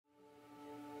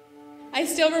I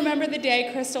still remember the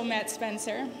day Krystal met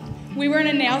Spencer. We were in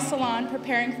a nail salon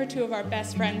preparing for two of our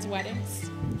best friends' weddings.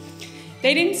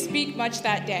 They didn't speak much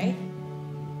that day.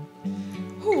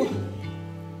 Whew.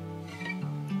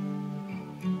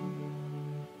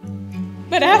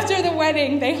 But after the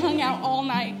wedding, they hung out all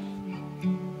night.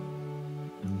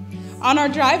 On our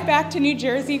drive back to New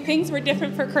Jersey, things were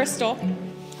different for Krystal.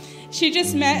 She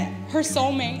just met her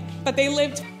soulmate, but they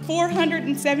lived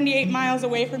 478 miles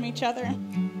away from each other.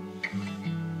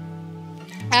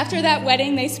 After that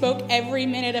wedding, they spoke every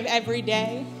minute of every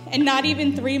day, and not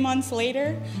even 3 months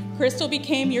later, Krystal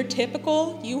became your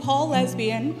typical U-Haul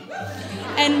lesbian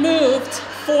and moved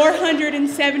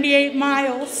 478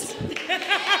 miles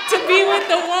to be with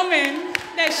the woman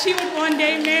that she would one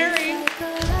day marry.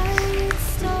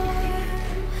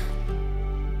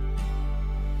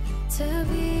 To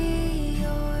be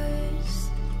yours,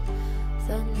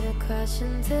 thunder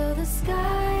crashing till the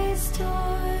sky's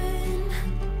torn.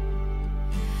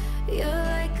 You're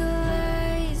like a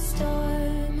light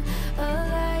storm, a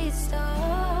light storm.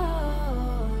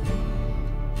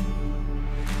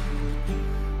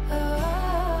 Oh,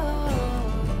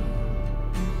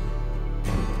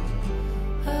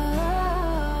 oh,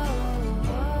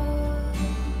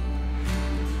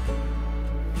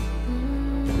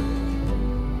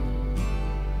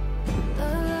 a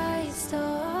light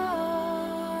storm.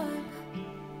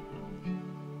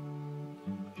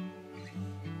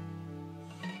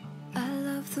 I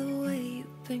love the way you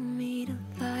bring me to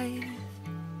life.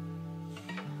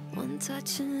 One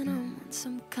touch and I'm on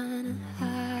some kind of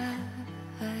high.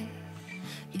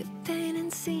 You're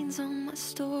painting scenes on my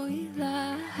storyline.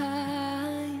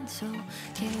 So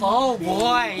oh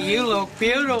boy, you look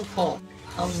beautiful.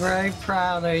 I'm very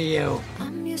proud of you.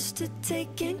 I'm used to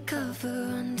taking cover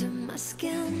under my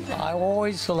skin. I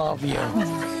always love you.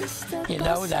 You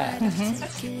know that.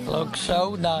 Looks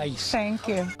so nice. Thank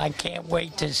you. I can't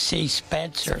wait to see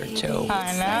Spencer too.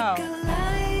 I know.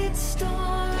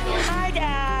 Hi,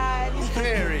 Dad.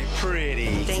 Very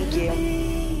pretty. Thank you.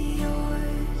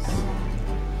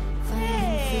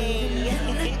 Hey.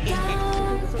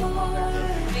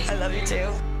 I love you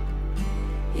too.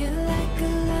 You're like a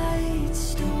light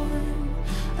storm,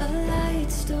 a light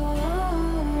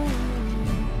storm.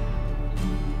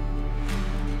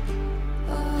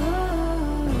 Oh,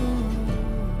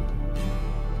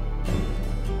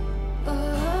 oh,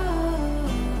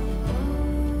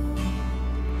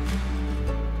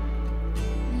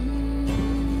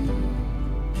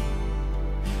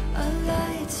 a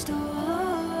light storm.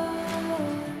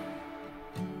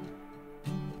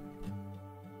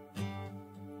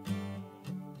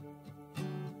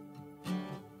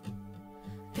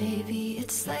 Baby,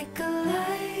 it's like a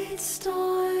light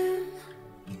storm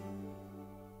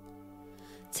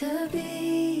to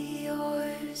be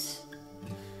yours.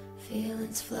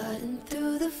 Feelings flooding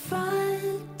through the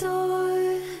front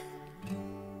door.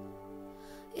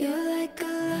 You're like a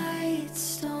light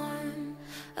storm,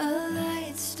 a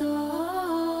light storm.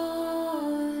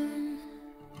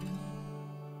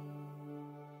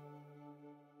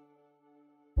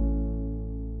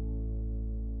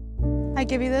 I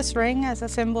give you this ring as a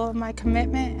symbol of my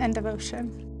commitment and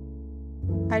devotion.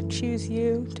 I choose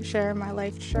you to share my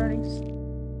life's journeys.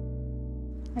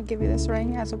 I give you this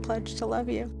ring as a pledge to love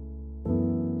you.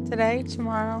 Today,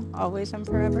 tomorrow, always and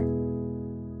forever.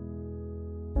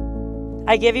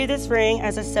 I give you this ring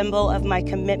as a symbol of my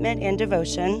commitment and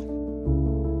devotion.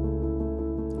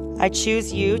 I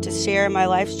choose you to share my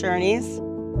life's journeys.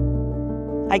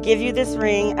 I give you this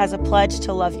ring as a pledge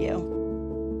to love you.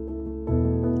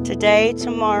 Today,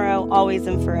 tomorrow, always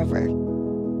and forever.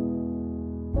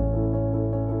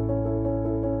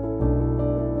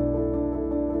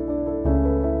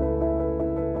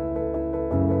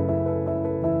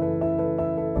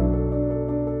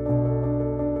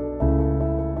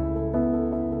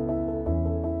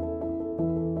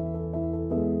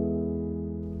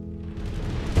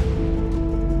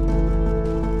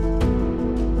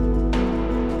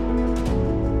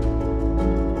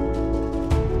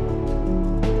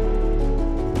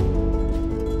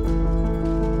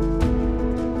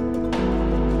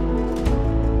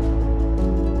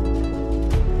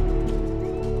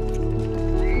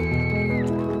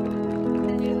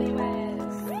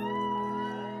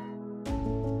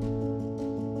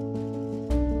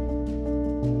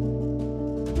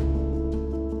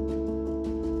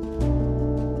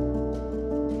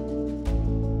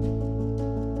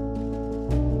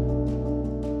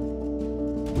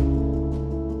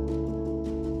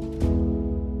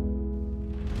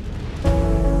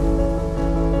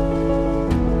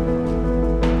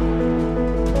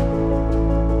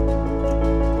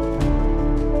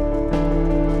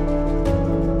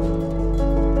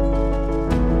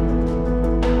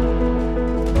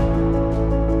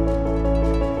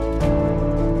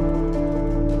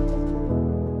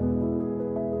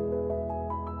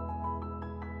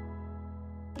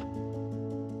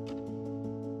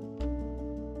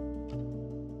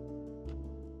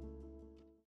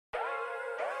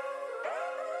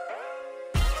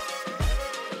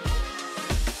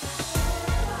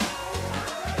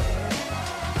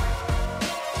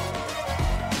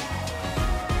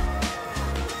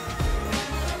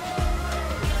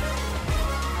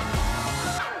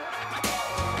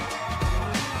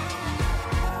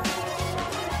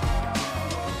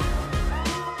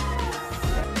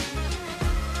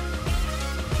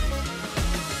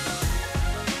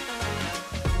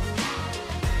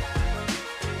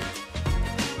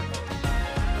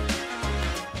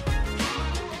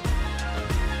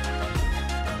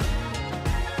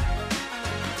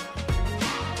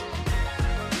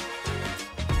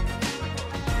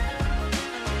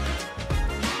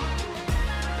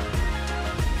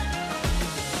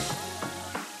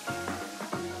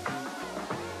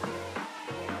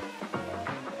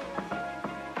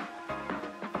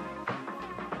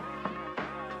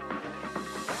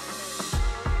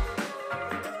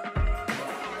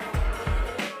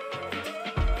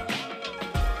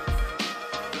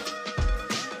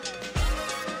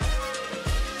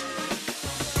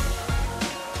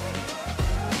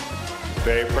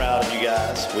 Very proud of you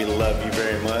guys. We love you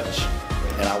very much,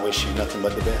 and I wish you nothing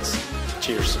but the best.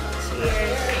 Cheers.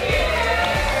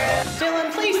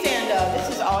 Dylan, please stand up.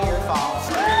 This is all your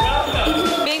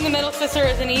fault. Being the middle sister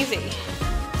isn't easy,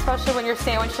 especially when you're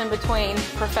sandwiched in between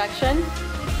perfection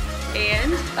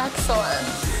and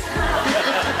excellence.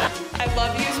 I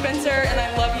love you, Spencer, and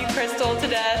I love you, Krystal, to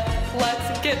death.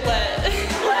 Let's get lit.